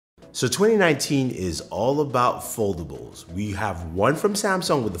So 2019 is all about foldables. We have one from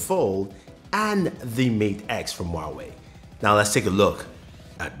Samsung with the Fold and the Mate X from Huawei. Now let's take a look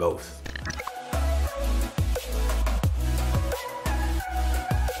at both.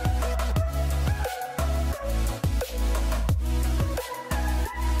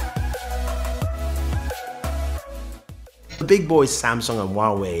 The big boys Samsung and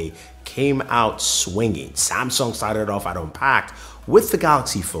Huawei came out swinging. Samsung started off at Unpacked with the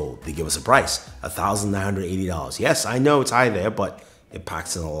Galaxy Fold. They give us a price, $1,980. Yes, I know it's high there, but it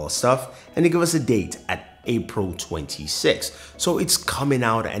packs in a lot of stuff. And they give us a date at April 26. So it's coming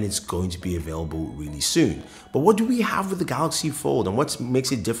out and it's going to be available really soon. But what do we have with the Galaxy Fold and what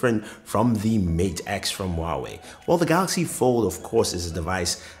makes it different from the Mate X from Huawei? Well, the Galaxy Fold, of course, is a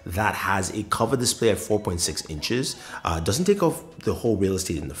device that has a cover display at 4.6 inches. Doesn't take off the whole real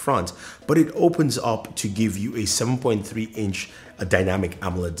estate in the front, but it opens up to give you a 7.3 inch dynamic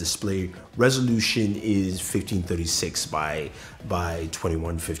AMOLED display. Resolution is 1536 by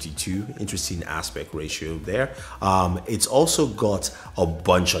 2152. Interesting aspect ratio there. It's also got a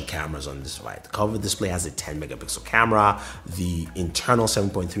bunch of cameras on this device. The cover display has a 10 megapixel camera. The internal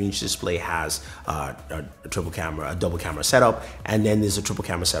 7.3 inch display has a double camera setup, and then there's a triple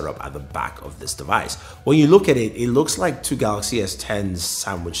camera setup at the back of this device. When you look at it, it looks like two Galaxy S10s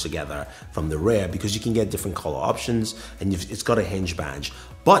sandwiched together from the rear because you can get different color options and it's got a hinge badge.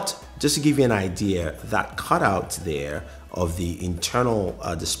 But just to give you an idea, that cutout there of the internal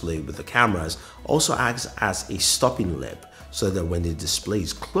display with the cameras also acts as a stopping lip so that when the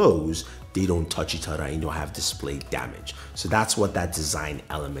displays close, they don't touch each other and you don't have display damage. So that's what that design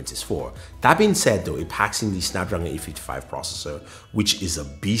element is for. That being said though, it packs in the Snapdragon 855 processor, which is a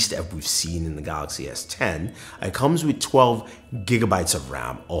beast that we've seen in the Galaxy S10. It comes with 12 gigabytes of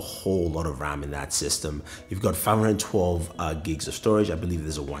RAM, a whole lot of RAM in that system. You've got 512 gigs of storage. I believe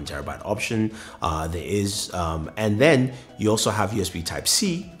there's a 1 terabyte option. And then you also have USB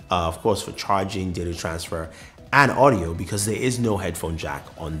Type-C, of course, for charging, data transfer, and audio, because there is no headphone jack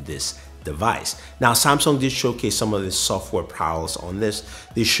on this device. Now, Samsung did showcase some of the software prowess on this.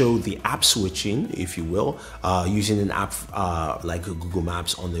 They showed the app switching, if you will, using an app like Google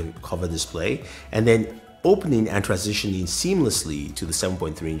Maps on the cover display, and then opening and transitioning seamlessly to the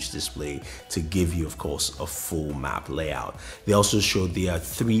 7.3 inch display to give you, of course, a full map layout. They also showed the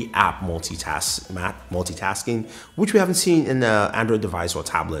 3-app multitasking, which we haven't seen in an Android device or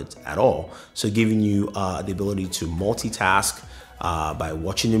tablet at all. So giving you the ability to multitask by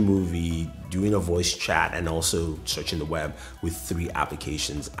watching a movie, doing a voice chat, and also searching the web with 3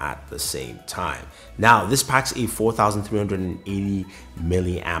 applications at the same time. Now, this packs a 4,380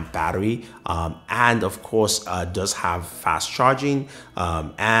 milliamp battery, and of course does have fast charging,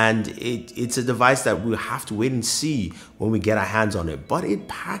 and it's a device that we'll have to wait and see when we get our hands on it, but it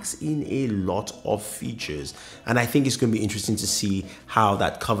packs in a lot of features, and I think it's going to be interesting to see how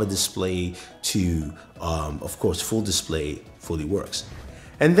that cover display to of course full display fully works.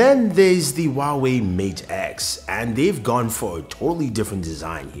 And then there's the Huawei Mate X, and they've gone for a totally different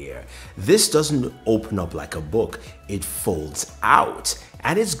design here. This doesn't open up like a book, it folds out.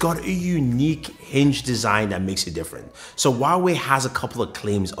 And it's got a unique hinge design that makes it different. So Huawei has a couple of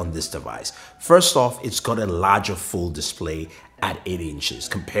claims on this device. First off, it's got a larger full display at 8 inches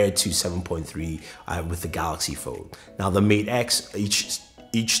compared to 7.3 with the Galaxy Fold. Now the Mate X,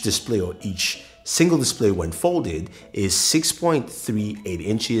 each display or each single display when folded is 6.38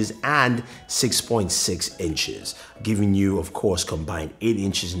 inches and 6.6 inches, giving you, of course, combined 8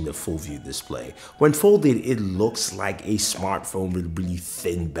 inches in the full view display. When folded, it looks like a smartphone with really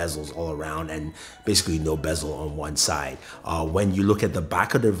thin bezels all around and basically no bezel on one side. When you look at the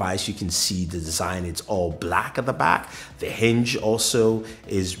back of the device, you can see the design, it's all black at the back. The hinge also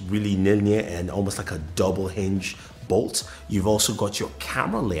is really linear and almost like a double hinge bolt. You've also got your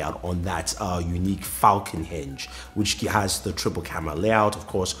camera layout on that unique Falcon hinge, which has the triple camera layout, of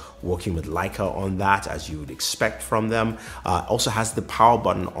course, working with Leica on that, as you would expect from them. Also has the power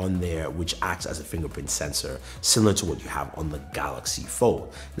button on there, which acts as a fingerprint sensor, similar to what you have on the Galaxy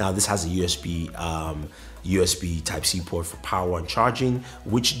Fold. Now, this has a USB Type-C port for power and charging,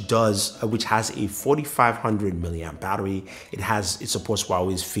 which has a 4,500 milliamp battery. It supports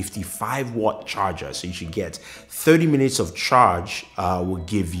Huawei's 55-watt charger, so you should get 30 minutes of charge will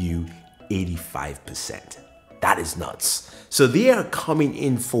give you 85%. That is nuts. So they are coming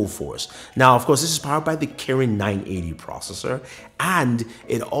in full force. Now, of course, this is powered by the Kirin 980 processor, And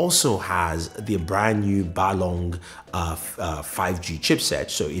it also has the brand new Balong 5G chipset.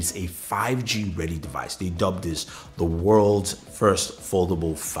 So it's a 5G ready device. They dubbed this the world's first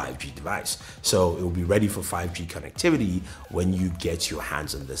foldable 5G device. So it will be ready for 5G connectivity when you get your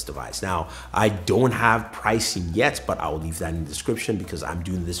hands on this device. Now, I don't have pricing yet, but I'll leave that in the description because I'm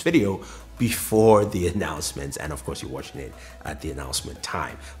doing this video before the announcements, and of course you're watching it at the announcement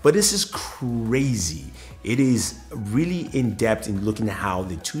time. But this is crazy. It is really in depth in looking at how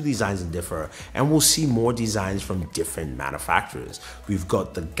the two designs differ, and we'll see more designs from different manufacturers. We've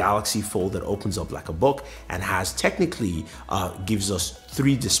got the Galaxy Fold that opens up like a book and has technically gives us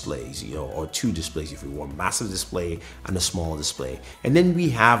 3 displays, or 2 displays if you want, massive display and a small display. And then we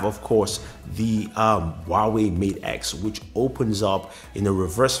have, of course, the Huawei Mate X, which opens up in a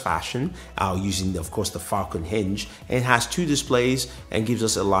reverse fashion using, of course, the Falcon hinge, and it has 2 displays and gives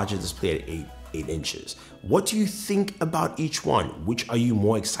us a larger display at 8 inches. What do you think about each one? Which are you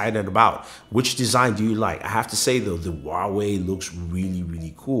more excited about? Which design do you like? I have to say though, the Huawei looks really,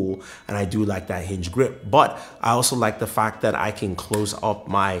 really cool, and I do like that hinge grip, but I also like the fact that I can close up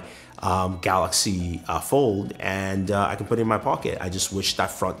my Galaxy Fold and I can put it in my pocket. I just wish that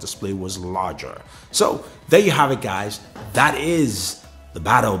front display was larger. So there you have it, guys. That is the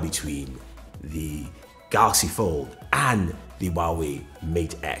battle between the Galaxy Fold and the Huawei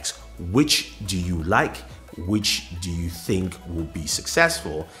Mate X. Which do you like? Which do you think will be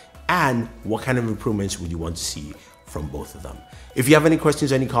successful? And what kind of improvements would you want to see from both of them? If you have any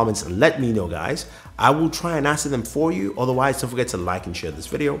questions or any comments, let me know, guys. I will try and answer them for you. Otherwise, don't forget to like and share this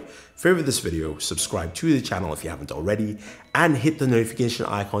video, favorite this video, subscribe to the channel if you haven't already, and hit the notification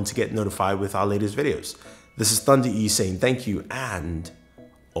icon to get notified with our latest videos. This is Thunder E saying thank you and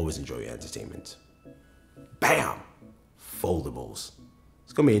always enjoy your entertainment. Bam! Foldables.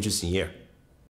 It's gonna be an interesting year.